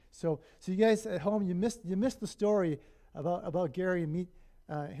So you guys at home, you missed the story about Gary and me,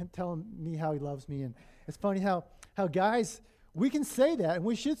 him telling me how he loves me. And it's funny how guys, we can say that, and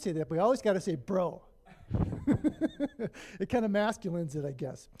we should say that, but we always got to say bro. It kind of masculines it, I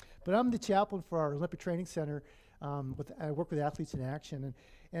guess. But I'm the chaplain for our Olympic Training Center. I work with Athletes in Action.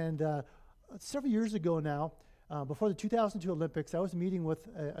 And several years ago now, before the 2002 Olympics, I was meeting with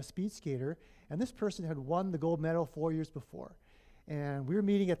a speed skater, and this person had won the gold medal 4 years before. And we were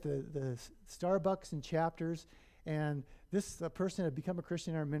meeting at the Starbucks in Chapters, and this person had become a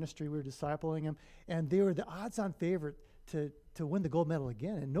Christian in our ministry. We were discipling him, and they were the odds-on favorite to win the gold medal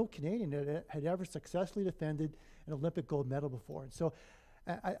again. And no Canadian had ever successfully defended an Olympic gold medal before. And so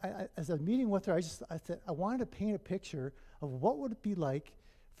as I was meeting with her, I said, I wanted to paint a picture of what would it be like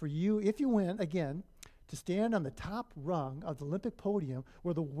for you, if you win again, to stand on the top rung of the Olympic podium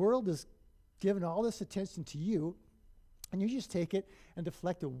where the world is giving all this attention to you, and you just take it and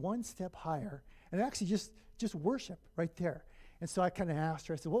deflect it one step higher and actually just worship right there. And so I kind of asked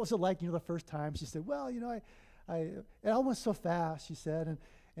her, I said, what was it like, the first time? She said, well, it all went so fast, she said,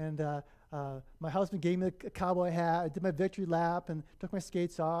 and my husband gave me a cowboy hat, I did my victory lap and took my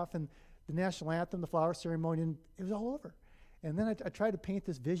skates off, and the national anthem, the flower ceremony, and it was all over. And then I tried to paint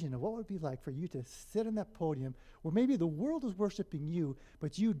this vision of what would it be like for you to sit on that podium where maybe the world is worshiping you,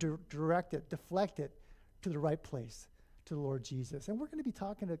 but you direct it, deflect it to the right place, to the Lord Jesus. And we're going to be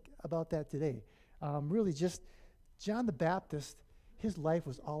talking about that today. Really just John the Baptist, his life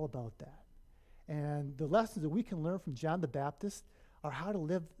was all about that. And the lessons that we can learn from John the Baptist are how to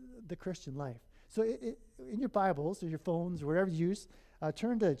live the Christian life. So in your Bibles or your phones or whatever you use,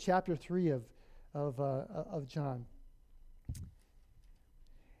 turn to chapter 3 of John.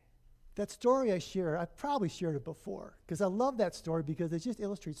 That story I've probably shared it before, because I love that story because it just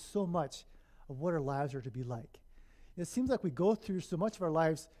illustrates so much of what our lives are to be like. It seems like we go through so much of our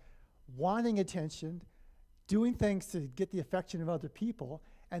lives wanting attention, doing things to get the affection of other people,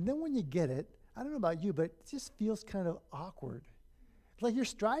 and then when you get it, I don't know about you, but it just feels kind of awkward. It's like you're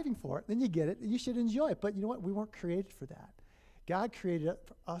striving for it, then you get it, and you should enjoy it. But you know what? We weren't created for that. God created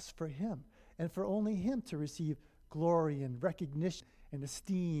us for him, and for only him to receive glory and recognition and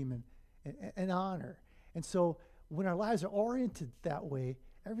esteem and honor. And so when our lives are oriented that way,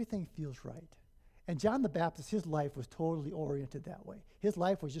 everything feels right. And John the Baptist, his life was totally oriented that way. His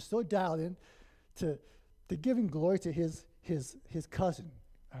life was just so dialed in to giving glory to his cousin,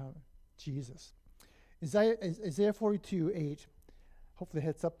 Jesus. Isaiah 42:8, hopefully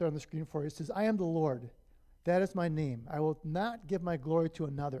it's up there on the screen for you. It says, I am the Lord, that is my name. I will not give my glory to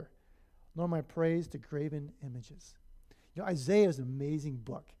another, nor my praise to graven images. Isaiah is an amazing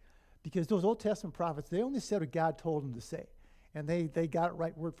book because those Old Testament prophets, they only said what God told them to say, and they got it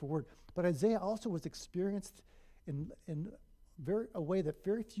right word for word. But Isaiah also was experienced in a way that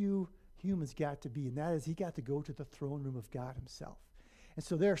very few humans got to be, and that is he got to go to the throne room of God himself. And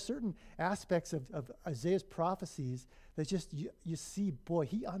so there are certain aspects of Isaiah's prophecies that just you see, boy,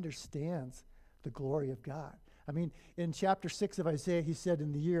 he understands the glory of God. I mean, in chapter 6 of Isaiah, he said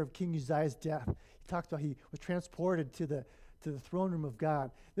in the year of King Uzziah's death, he talks about he was transported to the throne room of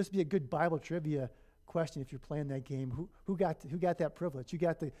God. This would be a good Bible trivia question if you're playing that game. Who got that privilege? You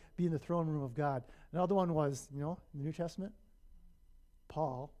got to be in the throne room of God. Another one was, in the New Testament,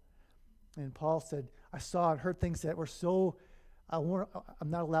 Paul. And Paul said, I saw and heard things that were so, I'm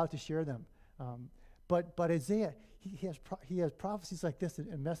not allowed to share them. But Isaiah, he has prophecies like this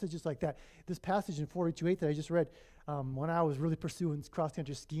and messages like that. This passage in 42:8 that I just read, when I was really pursuing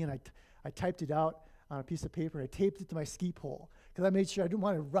cross-country skiing, I typed it out on a piece of paper and I taped it to my ski pole because I made sure I didn't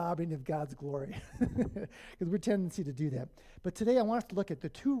want to rob any of God's glory because we're a tendency to do that. But today I want us to look at the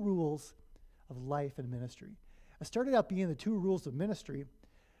 2 rules of life and ministry. I started out being the 2 rules of ministry,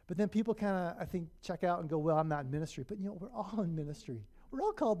 but then people kind of, I think, check out and go, well, I'm not in ministry. But, we're all in ministry. We're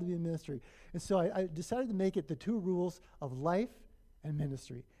all called to be in ministry. And so I decided to make it the 2 rules of life and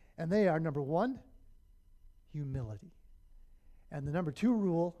ministry. And they are, number 1, humility. And the number 2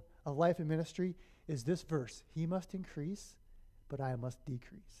 rule of life and ministry is this verse: he must increase, but I must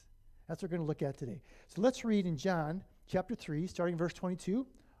decrease. That's what we're going to look at today. So let's read in John chapter 3, starting verse 22,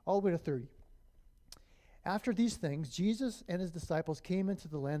 all the way to 30. After these things, Jesus and his disciples came into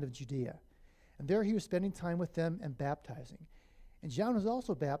the land of Judea, and there he was spending time with them and baptizing. And John was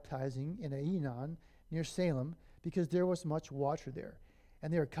also baptizing in Aenon near Salem, because there was much water there.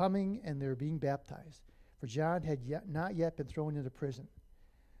 And they were coming and they were being baptized, for John had not yet been thrown into prison.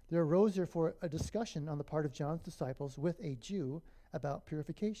 There arose therefore a discussion on the part of John's disciples with a Jew about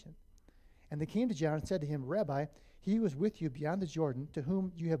purification. And they came to John and said to him, Rabbi, he who was with you beyond the Jordan, to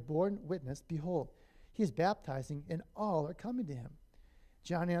whom you have borne witness, behold, he is baptizing, and all are coming to him.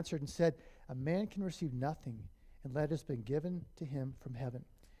 John answered and said, a man can receive nothing unless it has been given to him from heaven.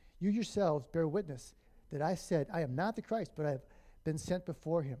 You yourselves bear witness that I said, I am not the Christ, but I have been sent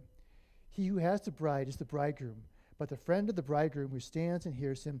before him. He who has the bride is the bridegroom, but the friend of the bridegroom who stands and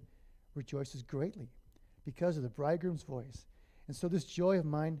hears him rejoices greatly because of the bridegroom's voice. And so this joy of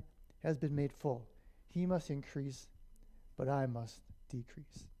mine has been made full. He must increase, but I must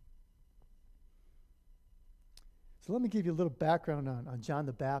decrease. So let me give you a little background on John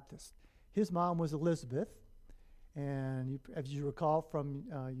the Baptist. His mom was Elizabeth, and as you recall from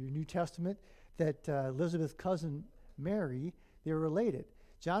your New Testament, that Elizabeth's cousin Mary, they were related.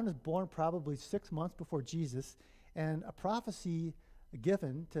 John was born probably 6 months before Jesus, and a prophecy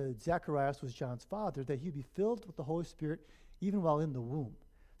given to Zacharias, was John's father, that he'd be filled with the Holy Spirit even while in the womb.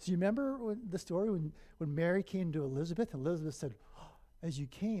 So you remember the story when Mary came to Elizabeth, and Elizabeth said, oh, as you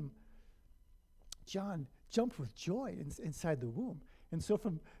came, John jumped with joy inside the womb. And so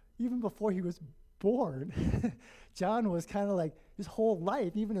from even before he was born, John was kind of like, his whole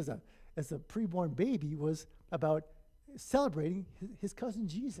life, even as a preborn baby, was about celebrating his cousin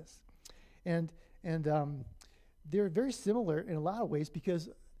Jesus. And they're very similar in a lot of ways because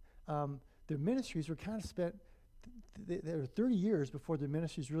their ministries were kind of spent, there were 30 years before their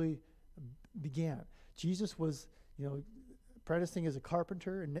ministries really began. Jesus was, apprenticing as a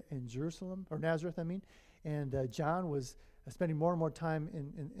carpenter in Jerusalem, or Nazareth, I mean, and John was spending more and more time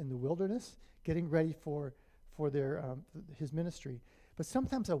in the wilderness, getting ready for his ministry. But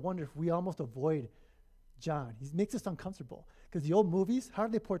sometimes I wonder if we almost avoid John. He makes us uncomfortable because the old movies, how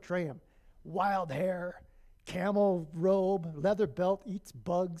do they portray him? Wild hair, camel robe, leather belt, eats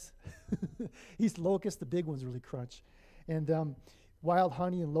bugs. Eats locusts, the big ones really crunch. And wild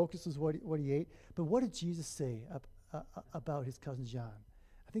honey and locusts is what he ate. But what did Jesus say about his cousin John?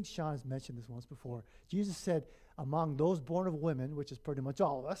 I think Sean has mentioned this once before. Jesus said, among those born of women, which is pretty much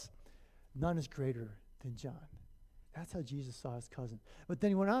all of us, none is greater than John. That's how Jesus saw his cousin. But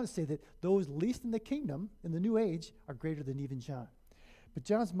then he went on to say that those least in the kingdom, in the new age, are greater than even John. But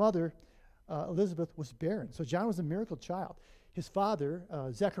John's mother, Elizabeth, was barren. So John was a miracle child. His father,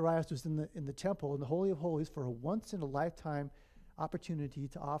 Zacharias, was in the temple, in the Holy of Holies, for a once-in-a-lifetime opportunity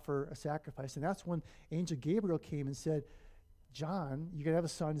to offer a sacrifice. And that's when Angel Gabriel came and said, John, you're going to have a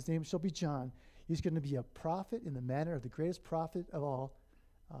son. His name shall be John. He's going to be a prophet in the manner of the greatest prophet of all,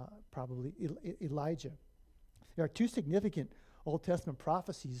 probably Elijah. There are two significant Old Testament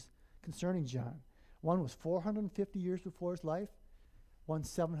prophecies concerning John. One was 450 years before his life, one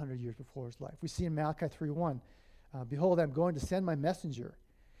 700 years before his life. We see in Malachi 3:1, behold, I'm going to send my messenger.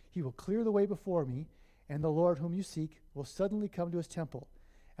 He will clear the way before me, and the Lord whom you seek will suddenly come to his temple.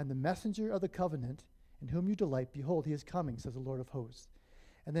 And the messenger of the covenant in whom you delight, behold, he is coming, says the Lord of hosts.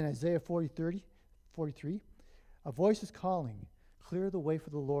 And then Isaiah 43, a voice is calling, clear the way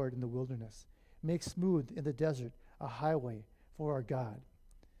for the Lord in the wilderness. Make smooth in the desert a highway for our God.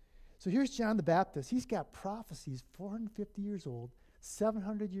 So here's John the Baptist. He's got prophecies 450 years old,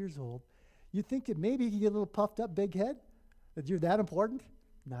 700 years old. You think that maybe he could get a little puffed up, big head? That you're that important?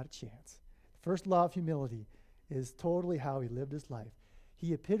 Not a chance. The first law of humility is totally how he lived his life.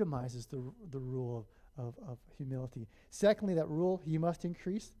 He epitomizes the rule of humility. Secondly, that rule, he must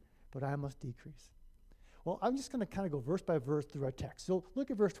increase, but I must decrease. Well, I'm just going to kind of go verse by verse through our text. So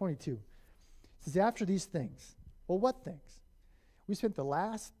look at verse 22. It says, after these things. Well, what things? We spent the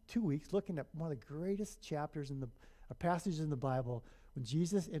last 2 weeks looking at one of the greatest chapters passages in the Bible when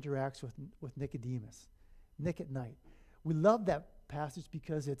Jesus interacts with Nicodemus, Nick at night. We love that passage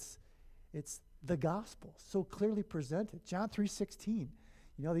because it's the gospel so clearly presented. John 3:16.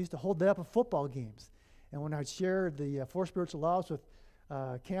 They used to hold that up at football games. And when I'd share the four spiritual laws with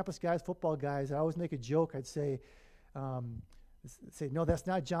campus guys, football guys, I always make a joke. I'd say, no, that's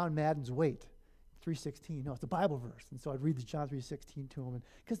not John Madden's weight. 3:16. No, it's a Bible verse. And so I'd read the John 3:16 to them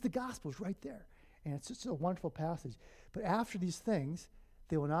because the gospel's right there. And it's just a wonderful passage. But after these things,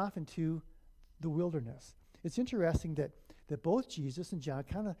 they went off into the wilderness. It's interesting that both Jesus and John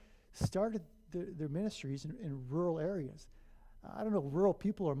kind of started their ministries in rural areas. I don't know, rural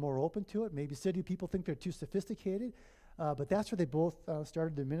people are more open to it. Maybe city people think they're too sophisticated. But that's where they both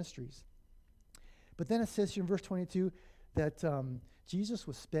started their ministries. But then it says here in verse 22 that Jesus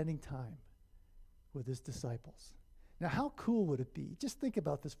was spending time with his disciples. Now, how cool would it be? Just think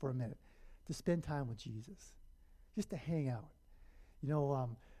about this for a minute, to spend time with Jesus, just to hang out.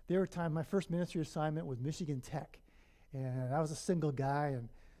 There were times, my first ministry assignment was Michigan Tech, and I was a single guy, and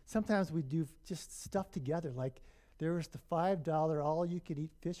sometimes we'd do just stuff together, like there was the $5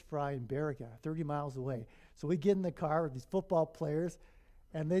 all-you-could-eat fish fry in Baraga, 30 miles away. So we'd get in the car with these football players,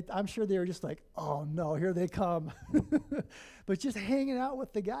 And I'm sure they were just like, oh no, here they come. But just hanging out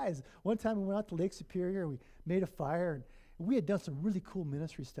with the guys. One time we went out to Lake Superior, we made a fire, and we had done some really cool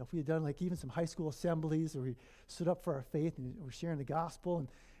ministry stuff. We had done like even some high school assemblies where we stood up for our faith and we're sharing the gospel. And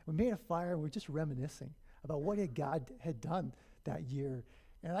we made a fire and we were just reminiscing about what God had done that year.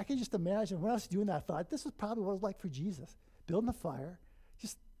 And I can just imagine when I was doing that, I thought, this is probably what it was like for Jesus. Building a fire,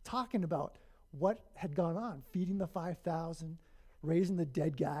 just talking about what had gone on, feeding the 5,000, raising the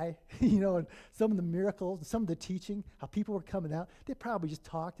dead guy, and some of the miracles, and some of the teaching, how people were coming out. They probably just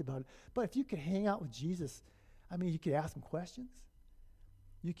talked about it. But if you could hang out with Jesus, you could ask him questions.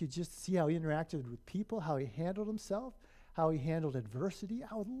 You could just see how he interacted with people, how he handled himself, how he handled adversity.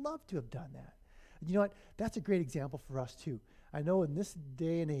 I would love to have done that. You know what? That's a great example for us too. I know in this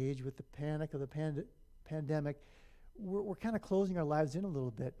day and age with the panic of the pandemic, we're kind of closing our lives in a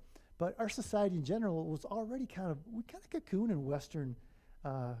little bit. But our society in general was already we kind of cocoon in Western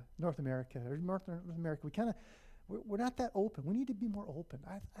North America, or North America. We're not that open. We need to be more open.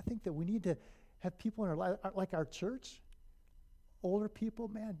 I think that we need to have people in our life, like our church, older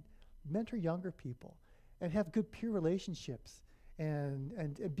people, mentor younger people, and have good peer relationships,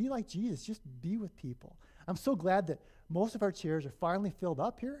 and be like Jesus, just be with people. I'm so glad that most of our chairs are finally filled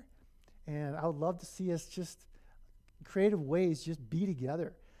up here, and I would love to see us just creative ways just be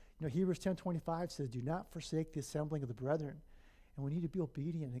together. Hebrews 10:25 says, do not forsake the assembling of the brethren. And we need to be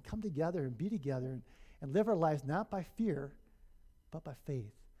obedient and come together and be together and live our lives not by fear, but by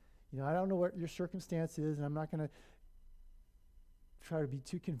faith. I don't know what your circumstance is, and I'm not going to try to be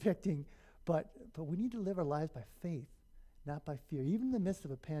too convicting, but we need to live our lives by faith, not by fear, even in the midst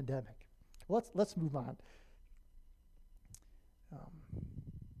of a pandemic. Well, let's move on.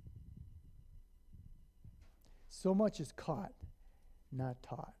 So much is caught, not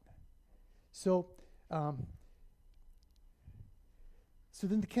taught. So then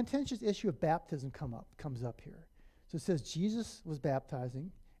the contentious issue of baptism comes up here. So it says Jesus was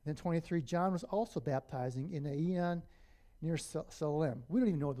baptizing. And then 23, John was also baptizing in Aenon near Salem. We don't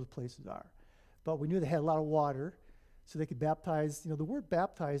even know what those places are. But we knew they had a lot of water, so they could baptize. The word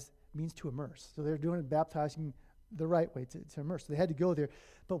baptize means to immerse. So they're doing it, baptizing the right way, to immerse. So they had to go there.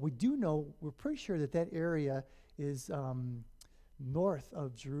 But we do know, we're pretty sure that area is north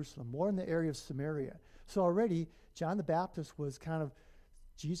of Jerusalem, more in the area of Samaria. So already, John the Baptist was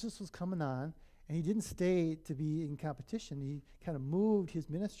Jesus was coming on, and he didn't stay to be in competition. He kind of moved his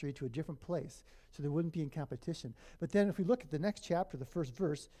ministry to a different place so there wouldn't be in competition. But then if we look at the next chapter, the first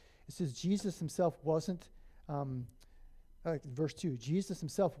verse, it says Jesus himself wasn't, verse 2, Jesus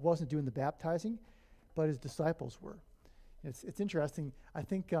himself wasn't doing the baptizing, but his disciples were. It's interesting. I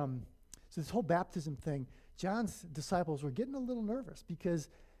think, so this whole baptism thing, John's disciples were getting a little nervous because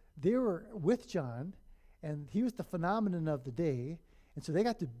they were with John, and he was the phenomenon of the day. And so they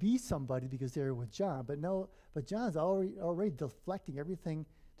got to be somebody because they were with John. But John's already deflecting everything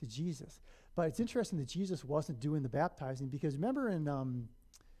to Jesus. But it's interesting that Jesus wasn't doing the baptizing, because remember in 1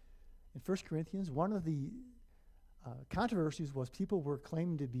 Corinthians, one of the controversies was people were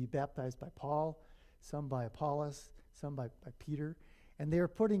claiming to be baptized by Paul, some by Apollos, some by Peter. And they were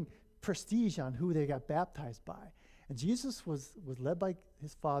putting prestige on who they got baptized by. And Jesus was led by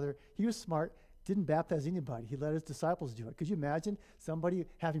his Father. He was smart. Didn't baptize anybody. He let his disciples do it. Could you imagine somebody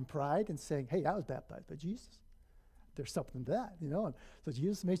having pride and saying, hey, I was baptized by Jesus? There's something to that, And so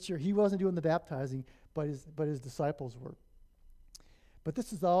Jesus made sure he wasn't doing the baptizing, but his disciples were. But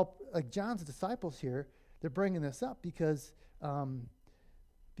this is all, like John's disciples here, they're bringing this up because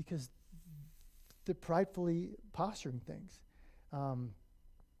they're pridefully posturing things. And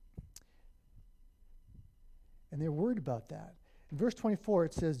they're worried about that. In verse 24,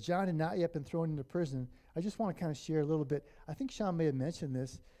 it says, John had not yet been thrown into prison. I just want to kind of share a little bit. I think Sean may have mentioned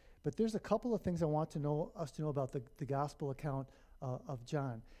this, but there's a couple of things I want us to know about the gospel account of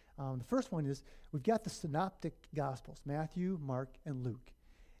John. The first one is we've got the synoptic gospels, Matthew, Mark, and Luke.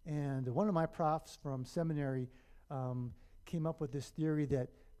 And one of my profs from seminary came up with this theory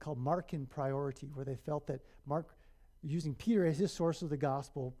called Markan priority, where they felt that Mark, using Peter as his source of the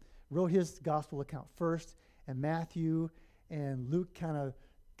gospel, wrote his gospel account first, and Matthew and Luke kind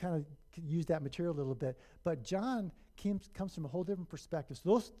of used that material a little bit. But John comes from a whole different perspective. So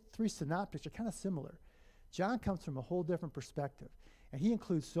those three synoptics are kind of similar. John comes from a whole different perspective. And he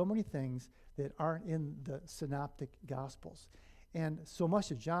includes so many things that aren't in the synoptic gospels. And so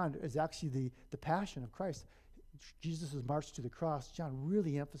much of John is actually the passion of Christ. Jesus' march to the cross, John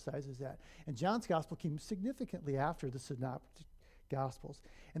really emphasizes that. And John's gospel came significantly after the synoptic gospels.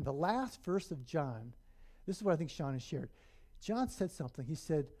 And the last verse of John, this is what I think Sean has shared. John said something. He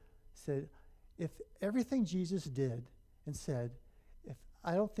said, if everything Jesus did and said, if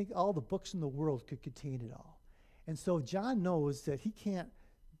I don't think all the books in the world could contain it all. And so John knows that he can't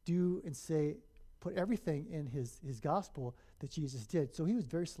do and say, put everything in his gospel that Jesus did. So he was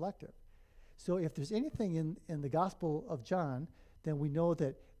very selective. So if there's anything in the Gospel of John, then we know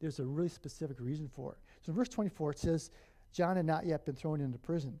that there's a really specific reason for it. So in verse 24, it says, John had not yet been thrown into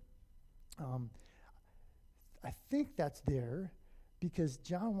prison. I think that's there because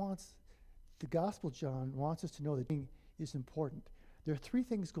the Gospel of John wants us to know that timing is important. There are three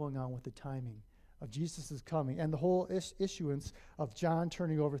things going on with the timing of Jesus' coming and the whole issuance of John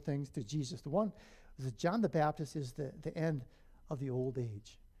turning over things to Jesus. The one is that John the Baptist is the end of the old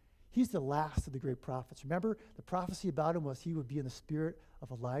age. He's the last of the great prophets. Remember, the prophecy about him was he would be in the spirit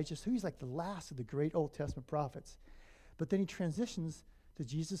of Elijah. So he's like the last of the great Old Testament prophets. But then he transitions to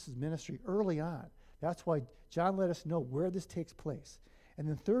Jesus' ministry early on. That's why John let us know where this takes place. And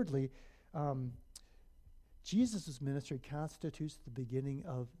then thirdly, Jesus' ministry constitutes the beginning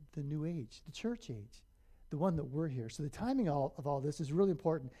of the new age, the church age, the one that we're here. So the timing of all this is really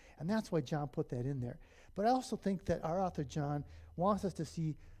important, and that's why John put that in there. But I also think that our author, John, wants us to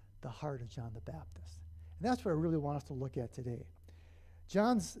see the heart of John the Baptist. And that's what I really want us to look at today.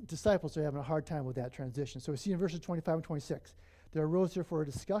 John's disciples are having a hard time with that transition. So we see in verses 25 and 26, there arose therefore a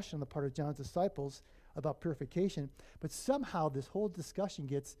discussion on the part of John's disciples about purification, but somehow this whole discussion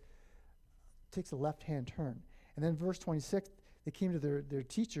takes a left-hand turn. And then verse 26, they came to their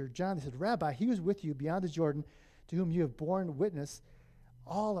teacher, John. They said, Rabbi, he was with you beyond the Jordan, to whom you have borne witness.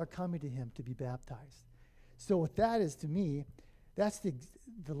 All are coming to him to be baptized. So what that is to me, that's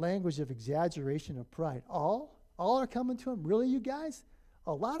the language of exaggeration of pride. All are coming to him? Really, you guys?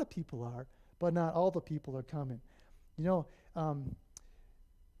 A lot of people are, but not all the people are coming. You know,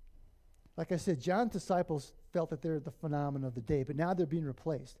 like I said, John's disciples felt that they're the phenomenon of the day, but now they're being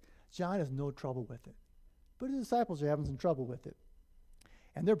replaced. John has no trouble with it, but his disciples are having some trouble with it.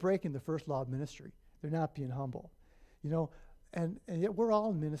 And they're breaking the first law of ministry. They're not being humble. You know, and yet we're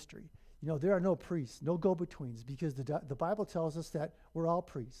all in ministry. You know, there are no priests, no go-betweens, because the Bible tells us that we're all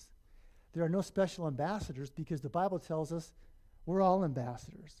priests. There are no special ambassadors because the Bible tells us we're all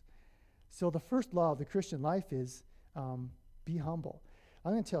ambassadors. So the first law of the Christian life is be humble.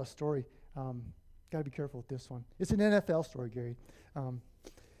 I'm going to tell a story. Got to be careful with this one. It's an NFL story, Gary.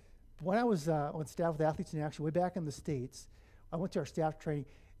 When I was on staff with Athletes in Action way back in the States, I went to our staff training.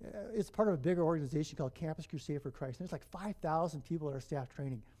 It's part of a bigger organization called Campus Crusade for Christ. And there's like 5,000 people at our staff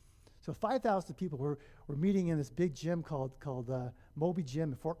training. So 5,000 people were meeting in this big gym called Moby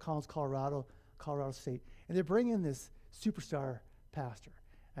Gym in Fort Collins, Colorado State. And they're bringing in this superstar pastor.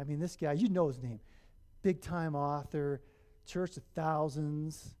 I mean, this guy, you know his name. Big-time author, church of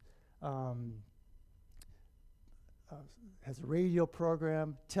thousands, has a radio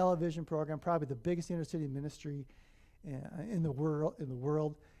program, television program, probably the biggest inner-city ministry in the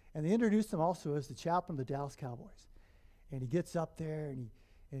world. And they introduced him also as the chaplain of the Dallas Cowboys. And he gets up there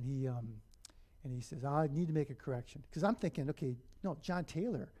and he says, I need to make a correction. Because I'm thinking, okay, no, John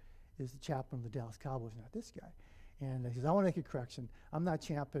Taylor is the chaplain of the Dallas Cowboys, not this guy. And he says, I want to make a correction. I'm not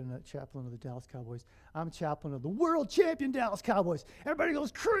chaplain of the Dallas Cowboys. I'm chaplain of the world champion Dallas Cowboys. Everybody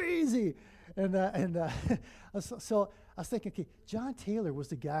goes crazy. So I was thinking, okay, John Taylor was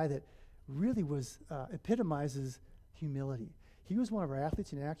the guy that really epitomizes humility. He was one of our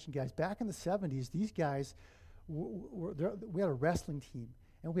Athletes in Action guys. Back in the 70s, these guys, we had a wrestling team.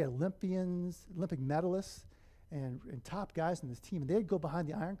 And we had Olympic medalists and top guys in this team. And they'd go behind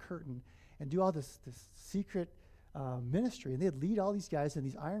the Iron Curtain and do all this secret ministry. And they'd lead all these guys in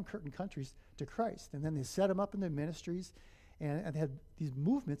these Iron Curtain countries to Christ. And then they set them up in their ministries. And they had these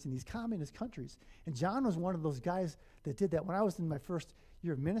movements in these communist countries. And John was one of those guys that did that. When I was in my first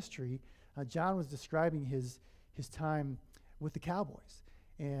year of ministry, John was describing his time with the Cowboys.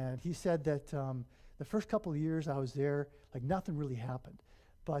 And he said that the first couple of years I was there, like nothing really happened.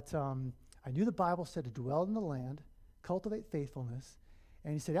 But I knew the Bible said to dwell in the land, cultivate faithfulness.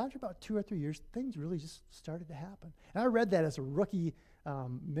 And he said after about 2 or 3 years, things really just started to happen. And I read that as a rookie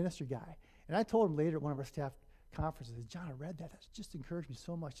ministry guy. And I told him later at one of our staff conferences, John, I read that. That just encouraged me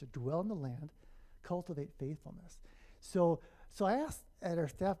so much to dwell in the land, cultivate faithfulness. So I asked at our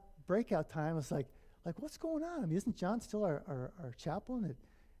staff breakout time, I was like, what's going on? I mean, isn't John still our chaplain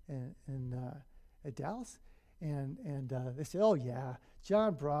at Dallas? And they said, oh, yeah,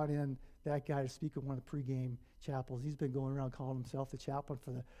 John brought in that guy to speak at one of the pregame chapels. He's been going around calling himself the chaplain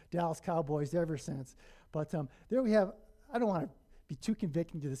for the Dallas Cowboys ever since. But there we have, I don't want to be too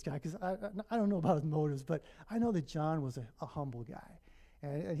convicting to this guy because I don't know about his motives, but I know that John was a humble guy.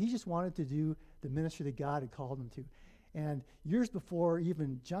 And he just wanted to do the ministry that God had called him to. And years before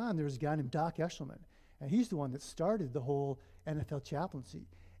even John, there was a guy named Doc Eshelman. And he's the one that started the whole NFL chaplaincy.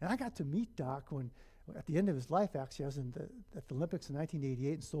 And I got to meet Doc at the end of his life, actually. I was at the Olympics in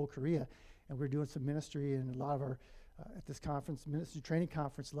 1988 in Seoul, Korea, and we were doing some ministry, and a lot of our, at this conference, ministry training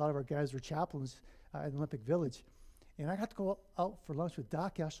conference, a lot of our guys were chaplains at Olympic Village. And I got to go out for lunch with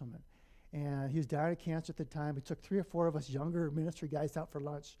Doc Eshelman. And he was dying of cancer at the time. He took 3 or 4 of us younger ministry guys out for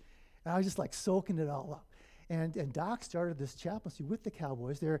lunch. And I was just like soaking it all up. And Doc started this chaplaincy with the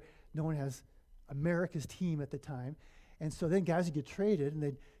Cowboys. They're known as America's team at the time. And so then guys would get traded, and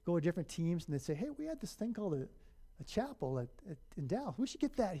they'd go to different teams, and they'd say, hey, we had this thing called a chapel in Dallas. We should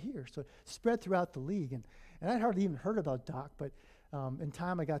get that here. So it spread throughout the league. And I'd hardly even heard about Doc, but in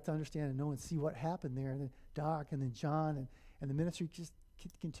time I got to understand and know and see what happened there. And then Doc, and then John, and the ministry just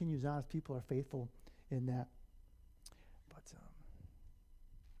continues on as people are faithful in that. But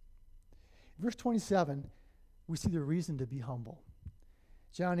verse 27, we see the reason to be humble.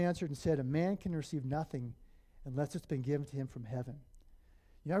 John answered and said, a man can receive nothing unless it's been given to him from heaven.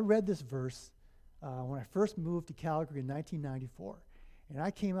 You know, I read this verse when I first moved to Calgary in 1994. And I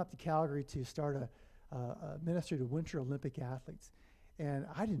came up to Calgary to start a ministry to Winter Olympic athletes. And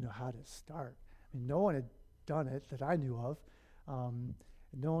I didn't know how to start. I mean, no one had done it that I knew of.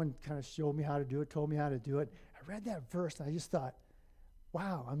 No one kind of showed me how to do it, told me how to do it. I read that verse, and I just thought,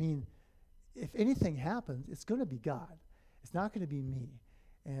 wow, I mean, if anything happens, it's going to be God. It's not going to be me.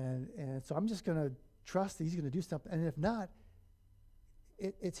 And so I'm just going to trust that he's going to do something. And if not,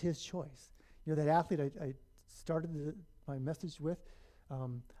 it's his choice. You know, that athlete I started my message with,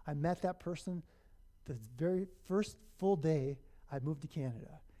 I met that person the very first full day I moved to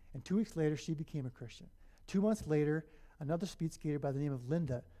Canada. And 2 weeks later, she became a Christian. 2 months later, another speed skater by the name of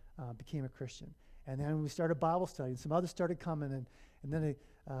Linda became a Christian. And then we started Bible study, and some others started coming. And then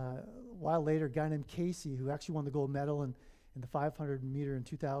a while later, a guy named Casey, who actually won the gold medal in the 500 meter in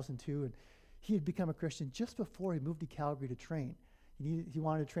 2002, and he had become a Christian just before he moved to Calgary to train. He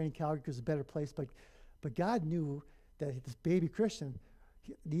wanted to train in Calgary because it's a better place, but God knew that this baby Christian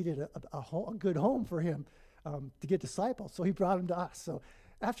needed a good home for him to get disciples, so he brought him to us. So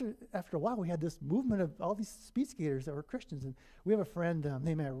after a while, we had this movement of all these speed skaters that were Christians, and we have a friend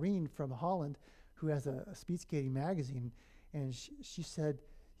named Irene from Holland who has a speed skating magazine, and she said,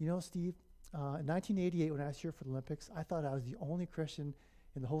 you know, Steve, in 1988 when I was here for the Olympics, I thought I was the only Christian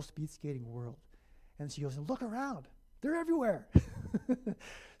in the whole speed skating world. And she goes, look around. They're everywhere.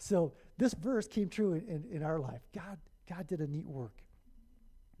 So this verse came true in our life. God did a neat work.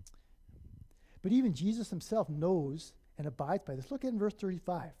 But even Jesus himself knows and abides by this. Look at in verse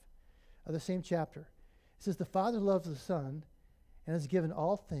 35 of the same chapter. It says, the Father loves the Son and has given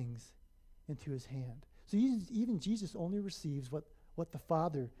all things into his hand. So even Jesus only receives what the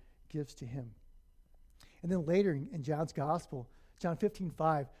Father gives to him. And then later in John's Gospel, John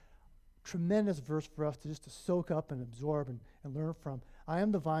 15:5, tremendous verse for us to soak up and absorb and learn from. I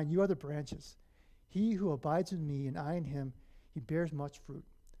am the vine, you are the branches. He who abides in me and I in him, he bears much fruit.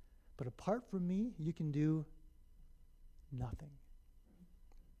 But apart from me, you can do nothing.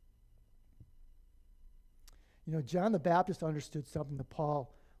 You know, John the Baptist understood something that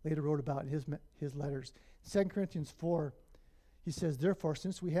Paul later wrote about in his letters. 2 Corinthians 4, he says, therefore,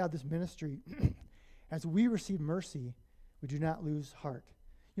 since we have this ministry, as we receive mercy, we do not lose heart.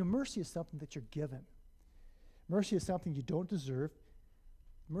 You know, mercy is something that you're given. Mercy is something you don't deserve.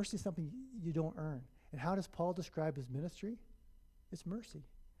 Mercy is something you don't earn. And how does Paul describe his ministry? It's mercy.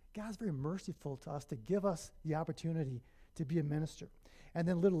 God's very merciful to us to give us the opportunity to be a minister. And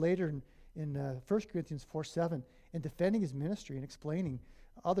then a little later in 1 Corinthians 4:7, in defending his ministry and explaining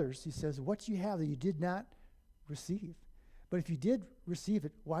others, he says, what do you have that you did not receive? But if you did receive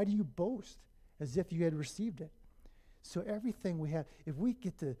it, why do you boast as if you had received it? So everything we have, if we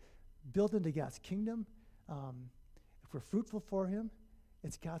get to build into God's kingdom, if we're fruitful for him,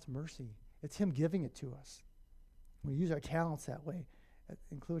 it's God's mercy. It's him giving it to us. We use our talents that way,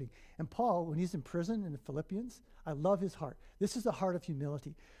 including. And Paul, when he's in prison in the Philippians, I love his heart. This is the heart of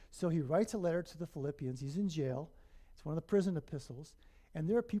humility. So he writes a letter to the Philippians. He's in jail. It's one of the prison epistles. And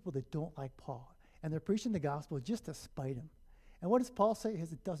there are people that don't like Paul. And they're preaching the gospel just to spite him. And what does Paul say?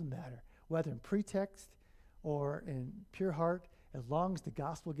 It doesn't matter. Whether in pretext or in pure heart, as long as the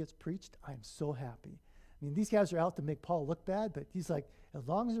gospel gets preached, I am so happy. I mean, these guys are out to make Paul look bad, but he's like, as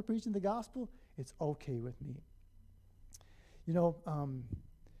long as they're preaching the gospel, it's okay with me. You know,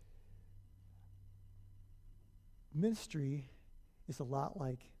 ministry is a lot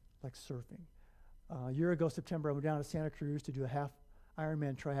like surfing. A year ago, September, I went down to Santa Cruz to do a half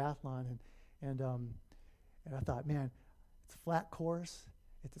Ironman triathlon, and I thought, man, it's a flat course,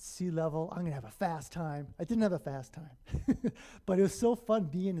 it's at sea level, I'm gonna have a fast time. I didn't have a fast time, but it was so fun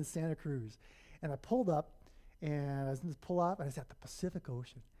being in Santa Cruz. And I pulled up, and I was in this pull-up, and I was at the Pacific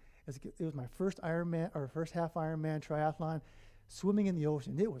Ocean. It was my first Ironman, or first half Ironman triathlon, swimming in the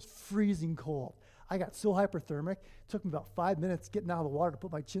ocean. It was freezing cold. I got so hyperthermic, it took me about 5 minutes getting out of the water to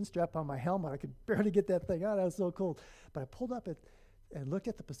put my chin strap on my helmet. I could barely get that thing out. I was so cold. But I pulled up and looked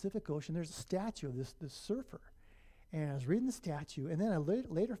at the Pacific Ocean. There's a statue of this surfer. And I was reading the statue, and then I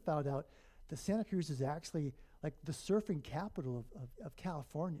later found out that Santa Cruz is actually like the surfing capital of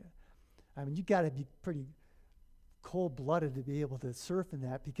California. I mean, you got to be pretty cold-blooded to be able to surf in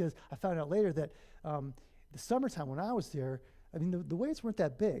that, because I found out later that the summertime when I was there, I mean, the waves weren't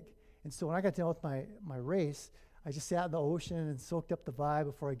that big. And so when I got done with my race, I just sat in the ocean and soaked up the vibe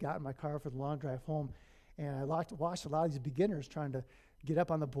before I got in my car for the long drive home. And I watched a lot of these beginners trying to get up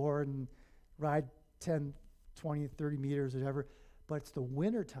on the board and ride 10, 20, 30 meters, whatever. But it's the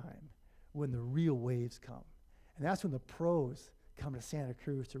winter time when the real waves come. And that's when the pros come to Santa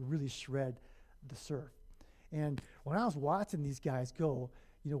Cruz to really shred the surf. And when I was watching these guys go,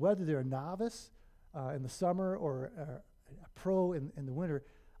 whether they're a novice in the summer or a pro in the winter,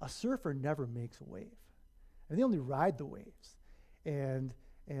 a surfer never makes a wave. And they only ride the waves. And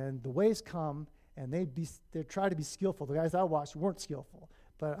the waves come, and they try to be skillful. The guys I watched weren't skillful,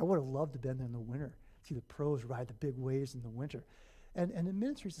 but I would have loved to have been there in the winter, see the pros ride the big waves in the winter. And in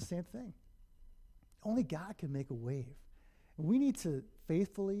ministry, it's the same thing. Only God can make a wave. And we need to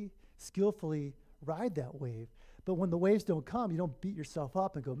faithfully, skillfully ride that wave. But when the waves don't come, you don't beat yourself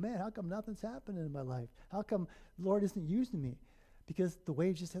up and go, man, how come nothing's happening in my life? How come the Lord isn't using me? Because the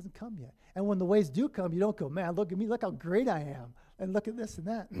wave just hasn't come yet. And when the waves do come, you don't go, man, look at me, look how great I am, and look at this and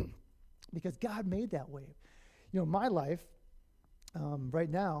that. Because God made that wave. In my life, right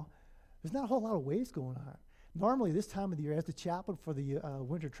now, there's not a whole lot of waves going on. Normally, this time of the year, as the chaplain for the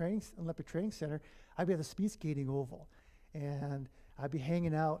Winter Olympic Training Center, I'd be at the speed skating oval. And I'd be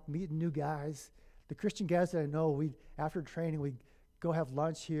hanging out, meeting new guys. The Christian guys that I know, after training, we'd go have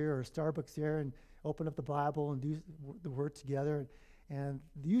lunch here or Starbucks there and open up the Bible and do the Word together. And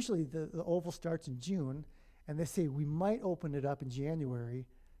usually the oval starts in June, and they say we might open it up in January,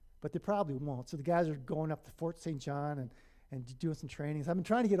 but they probably won't. So the guys are going up to Fort St. John and doing some trainings. I've been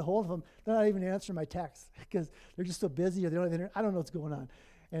trying to get a hold of them. They're not even answering my texts because they're just so busy, or they don't have internet. I don't know what's going on.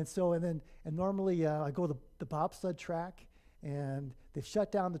 And so, and normally I go to the bobsled track, and they've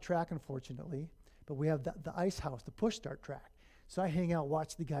shut down the track, unfortunately, but we have the ice house, the push start track. So I hang out,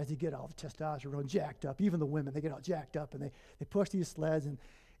 watch the guys. They get all the testosterone jacked up. Even the women, they get all jacked up, and they push these sleds, and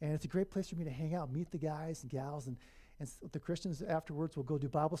it's a great place for me to hang out, meet the guys and gals, and the Christians afterwards will go do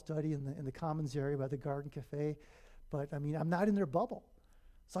Bible study in the Commons area by the Garden Cafe. But I mean, I'm not in their bubble,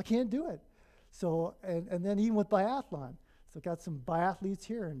 so I can't do it. So and then even with biathlon, so I got some biathletes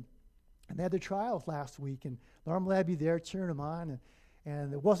here, and they had their trials last week, and normally I'd be there cheering them on,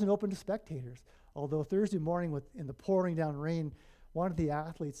 and it wasn't open to spectators. Although Thursday morning in the pouring down rain, one of the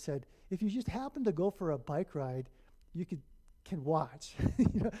athletes said, if you just happen to go for a bike ride, you can watch.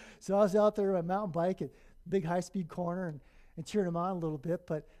 So I was out there on a mountain bike at big high-speed corner and cheering them on a little bit.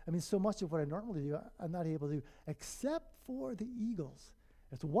 But, I mean, so much of what I normally do, I'm not able to do, except for the Eagles.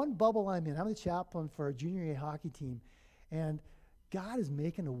 It's one bubble I'm in. I'm the chaplain for a junior A hockey team, and God is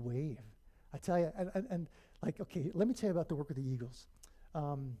making a wave. I tell you, and okay, let me tell you about the work of the Eagles.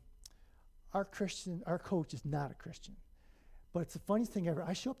 Our coach is not a Christian. But it's the funniest thing ever.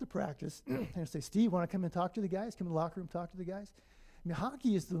 I show up to practice and I say, Steve, want to come and talk to the guys? Come in the locker room, talk to the guys? I mean,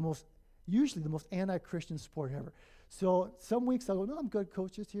 hockey is usually the most anti-Christian sport ever. So some weeks I'll go, no, I'm good,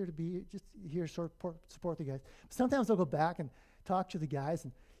 coach, just here to support the guys. But sometimes I'll go back and talk to the guys,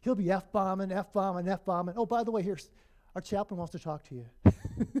 and he'll be F-bombing. Oh, by the way, here's our chaplain wants to talk to you.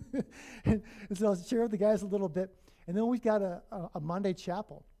 and so I'll share with the guys a little bit. And then we've got a Monday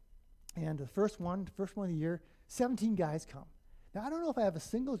chapel. And the first one of the year, 17 guys come. Now, I don't know if I have a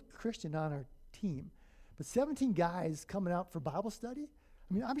single Christian on our team, but 17 guys coming out for Bible study.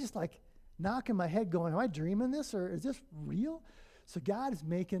 I mean, I'm just like knocking my head going, am I dreaming this, or is this real? So God is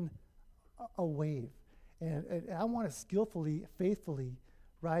making a wave. And I want to skillfully, faithfully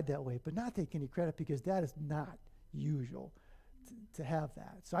ride that wave, but not take any credit, because that is not usual to have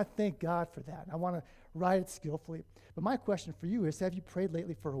that. So I thank God for that. I want to ride it skillfully. But my question for you is, have you prayed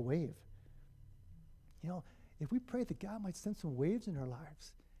lately for a wave? If we pray that God might send some waves in our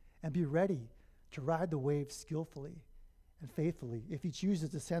lives and be ready to ride the wave skillfully and faithfully if he chooses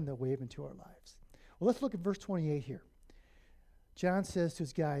to send that wave into our lives. Well, let's look at verse 28 here. John says to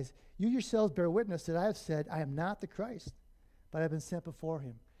his guys, you yourselves bear witness that I have said, I am not the Christ, but I have been sent before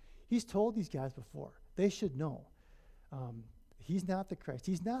him. He's told these guys before. They should know. He's not the Christ.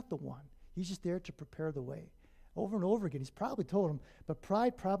 He's not the one. He's just there to prepare the way. over and over again. He's probably told them, but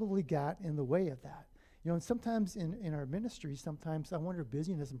pride probably got in the way of that. And sometimes in our ministry, sometimes I wonder if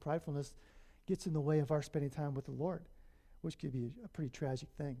busyness and pridefulness gets in the way of our spending time with the Lord, which could be a pretty tragic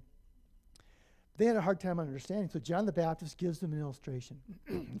thing. They had a hard time understanding, so John the Baptist gives them an illustration.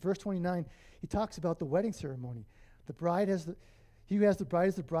 In verse 29, he talks about the wedding ceremony. He who has the bride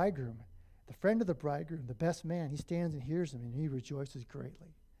as the bridegroom, the friend of the bridegroom, the best man. He stands and hears him, and he rejoices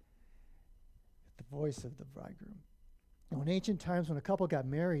greatly at the voice of the bridegroom. Now, in ancient times, when a couple got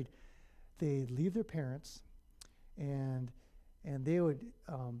married, they'd leave their parents, and they would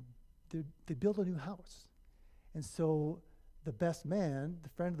they'd build a new house. And so the best man, the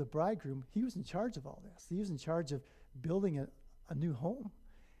friend of the bridegroom, he was in charge of all this. He was in charge of building a new home.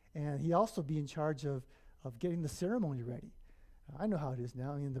 And he'd also be in charge of getting the ceremony ready. I know how it is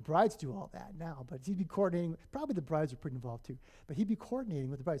now. I mean, the brides do all that now, but he'd be coordinating. Probably the brides are pretty involved too. But he'd be coordinating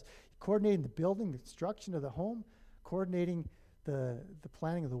with the brides, coordinating the building, the construction of the home, coordinating the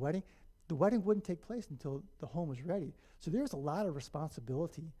planning of the wedding. The wedding wouldn't take place until the home was ready. So there was a lot of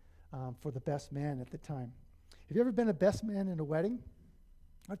responsibility for the best man at the time. Have you ever been a best man in a wedding?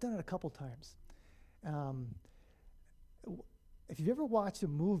 I've done it a couple times. If you've ever watched a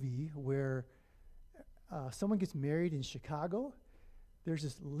movie where someone gets married in Chicago, there's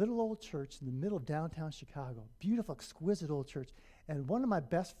this little old church in the middle of downtown Chicago, beautiful, exquisite old church, and one of my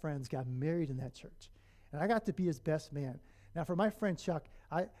best friends got married in that church, and I got to be his best man. Now, for my friend Chuck,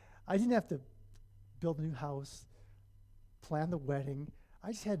 I didn't have to build a new house, plan the wedding.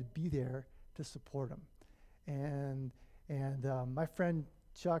 I just had to be there to support him. And my friend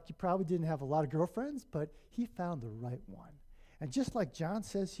Chuck, he probably didn't have a lot of girlfriends, but he found the right one. And just like John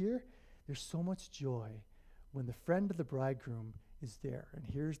says here, there's so much joy when the friend of the bridegroom is there and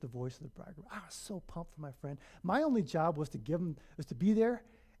hears the voice of the bridegroom. I was so pumped for my friend. My only job was to be there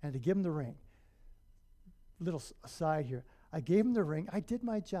and to give him the ring. Little aside here, I gave him the ring. I did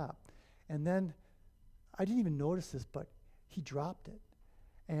my job, and then I didn't even notice this, but he dropped it.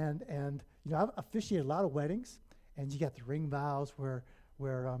 And I've officiated a lot of weddings, and you got the ring vows where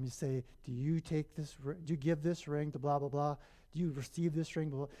you say, do you give this ring to blah blah blah? Do you receive this ring?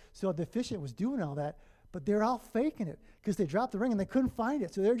 Blah, blah. So the officiant was doing all that, but they're all faking it because they dropped the ring and they couldn't find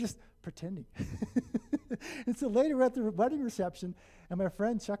it, so they're just pretending. And so later we're at the wedding reception, and my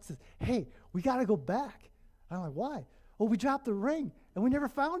friend Chuck says, "Hey, we got to go back." I'm like, "Why?" "Well, we dropped the ring and we never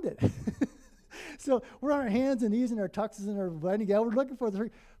found it." So we're on our hands and knees in our tuxes and our wedding gown. We're looking for the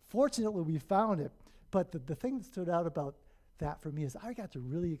ring. Fortunately, we found it. But the thing that stood out about that for me is I got to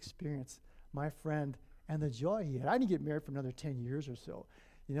really experience my friend and the joy he had. I didn't get married for another 10 years or so.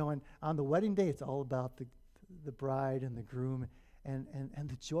 And on the wedding day, it's all about the bride and the groom and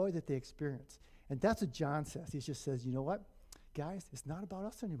the joy that they experience. And that's what John says. He just says, you know what, guys, it's not about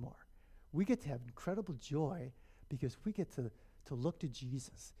us anymore. We get to have incredible joy because we get to look to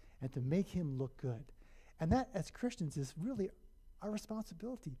Jesus and to make him look good. And that, as Christians, is really our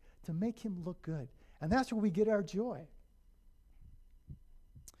responsibility, to make him look good. And that's where we get our joy.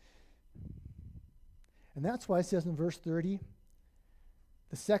 And that's why it says in verse 30,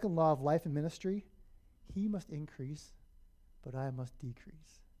 the second law of life and ministry, he must increase, but I must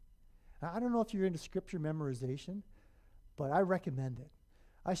decrease. Now, I don't know if you're into scripture memorization, but I recommend it.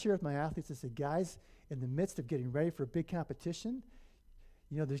 I share with my athletes, I say, guys, in the midst of getting ready for a big competition,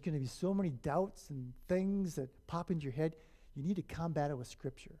 there's going to be so many doubts and things that pop into your head. You need to combat it with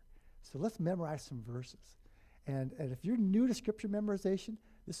scripture. So let's memorize some verses. And if you're new to scripture memorization,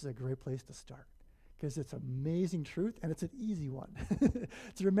 this is a great place to start because it's amazing truth and it's an easy one.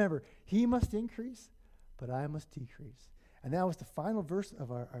 To remember, he must increase, but I must decrease. And that was the final verse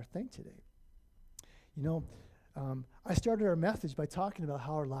of our thing today. I started our message by talking about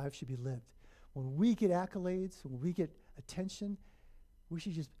how our lives should be lived. When we get accolades, when we get attention, we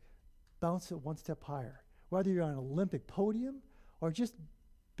should just bounce it one step higher. Whether you're on an Olympic podium or just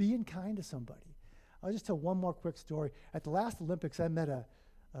being kind to somebody. I'll just tell one more quick story. At the last Olympics, I met a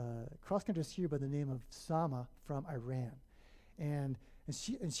cross-country skier by the name of Sama from Iran. And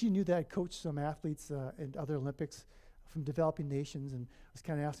she knew that I'd coached some athletes in other Olympics from developing nations and was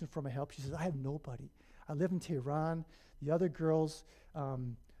kind of asking for my help. She says, I have nobody. I live in Tehran. The other girls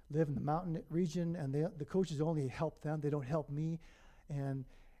live in the mountain region, and the coaches only help them. They don't help me. And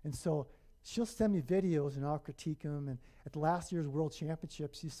so she'll send me videos, and I'll critique them. And at the last year's World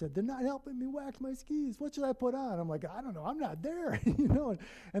Championships, she said, they're not helping me wax my skis. What should I put on? I'm like, I don't know. I'm not there.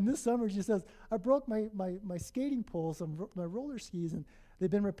 And this summer, she says, I broke my skating poles on my roller skis, and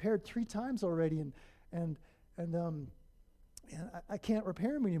they've been repaired 3 times already, and I can't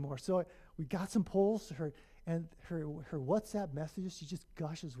repair them anymore. So we got some poles to her, and her WhatsApp messages, she just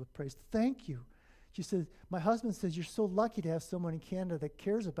gushes with praise. Thank you. She said, my husband says, you're so lucky to have someone in Canada that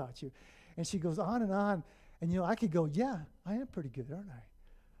cares about you. And she goes on. And, I could go, yeah, I am pretty good, aren't I?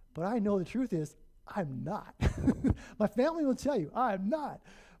 But I know the truth is, I'm not. My family will tell you, I'm not.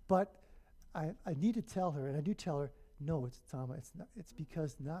 But I need to tell her, and I do tell her, no, it's Tama. It's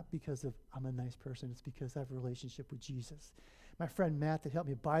not because of I'm a nice person. It's because I have a relationship with Jesus. My friend Matt that helped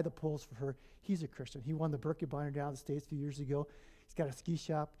me buy the poles for her, he's a Christian. He won the Berkey Binder down in the States a few years ago. He's got a ski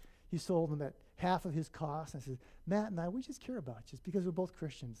shop. He sold them at half of his cost. And I said, Matt and I, we just care about you. It's because we're both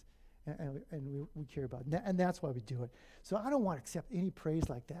Christians, and we care about it. And that's why we do it. So I don't want to accept any praise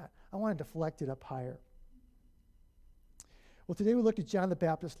like that. I want to deflect it up higher. Well, today we looked at John the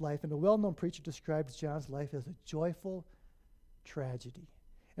Baptist's life, and a well-known preacher describes John's life as a joyful tragedy.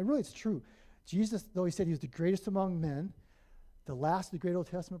 And really, it's true. Jesus, though he said he was the greatest among men, the last of the great Old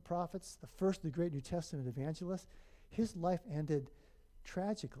Testament prophets, the first of the great New Testament evangelists, his life ended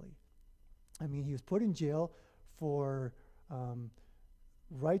tragically. I mean, he was put in jail for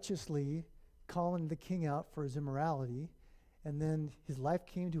righteously calling the king out for his immorality, and then his life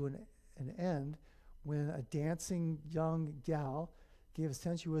came to an end when a dancing young gal gave a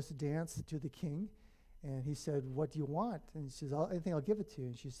sensuous dance to the king, and he said, what do you want? And she says, anything, I'll give it to you.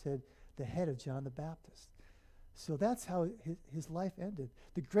 And she said, the head of John the Baptist. So that's how his life ended.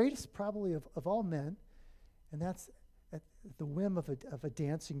 The greatest probably of all men, and that's at the whim of a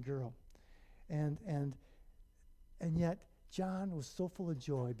dancing girl. And yet John was so full of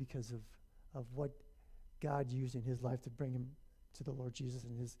joy because of what God used in his life to bring him to the Lord Jesus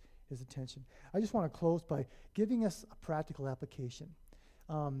and his attention. I just want to close by giving us a practical application.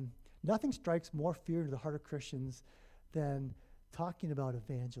 Nothing strikes more fear into the heart of Christians than talking about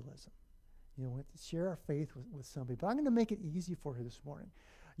evangelism. Share our faith with somebody. But I'm going to make it easy for you this morning.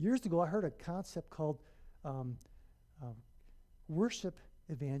 Years ago, I heard a concept called worship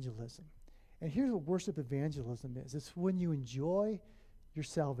evangelism. And here's what worship evangelism is. It's when you enjoy your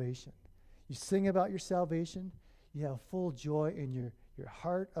salvation. You sing about your salvation. You have full joy in your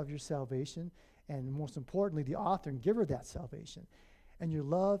heart of your salvation, and most importantly, the author and giver of that salvation. And your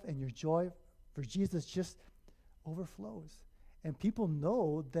love and your joy for Jesus just overflows. And people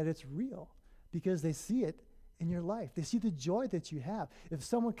know that it's real because they see it in your life. They see the joy that you have. If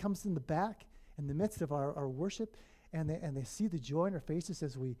someone comes in the back in the midst of our worship and they see the joy in our faces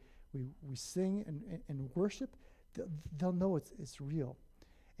as we sing and worship, they'll know it's real.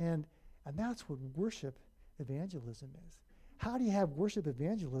 And that's what worship evangelism is. How do you have worship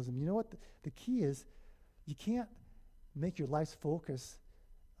evangelism? You know what? The key is you can't make your life's focus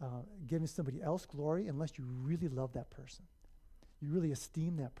giving somebody else glory unless you really love that person. You really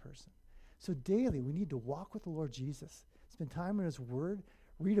esteem that person. So daily, we need to walk with the Lord Jesus, spend time in his word,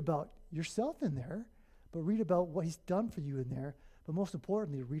 read about yourself in there, but read about what he's done for you in there, but most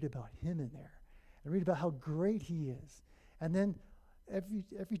importantly, read about him in there, and read about how great he is. And then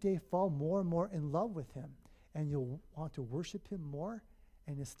every day fall more and more in love with him. And you'll want to worship him more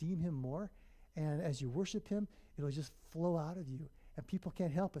and esteem him more. And as you worship him, it'll just flow out of you. And people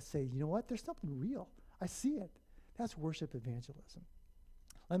can't help but say, you know what? There's something real. I see it. That's worship evangelism.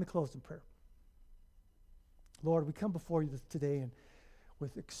 Let me close in prayer. Lord, we come before you today and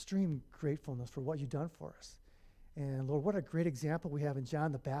with extreme gratefulness for what you've done for us. And Lord, what a great example we have in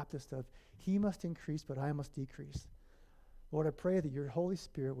John the Baptist of he must increase, but I must decrease. Lord, I pray that your Holy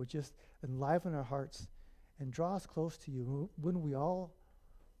Spirit would just enliven our hearts and draw us close to you. When we all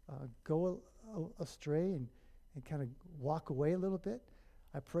go astray and kind of walk away a little bit,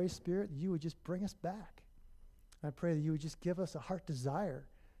 I pray, Spirit, that you would just bring us back. I pray that you would just give us a heart desire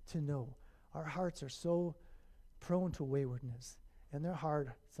to know. Our hearts are so prone to waywardness, and they're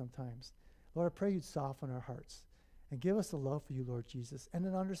hard sometimes. Lord, I pray you'd soften our hearts and give us a love for you, Lord Jesus, and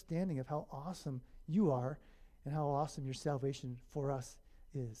an understanding of how awesome you are and how awesome your salvation for us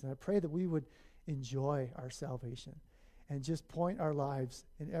is. And I pray that we would enjoy our salvation and just point our lives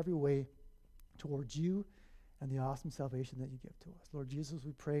in every way towards you and the awesome salvation that you give to us. Lord Jesus,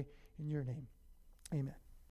 we pray in your name. Amen.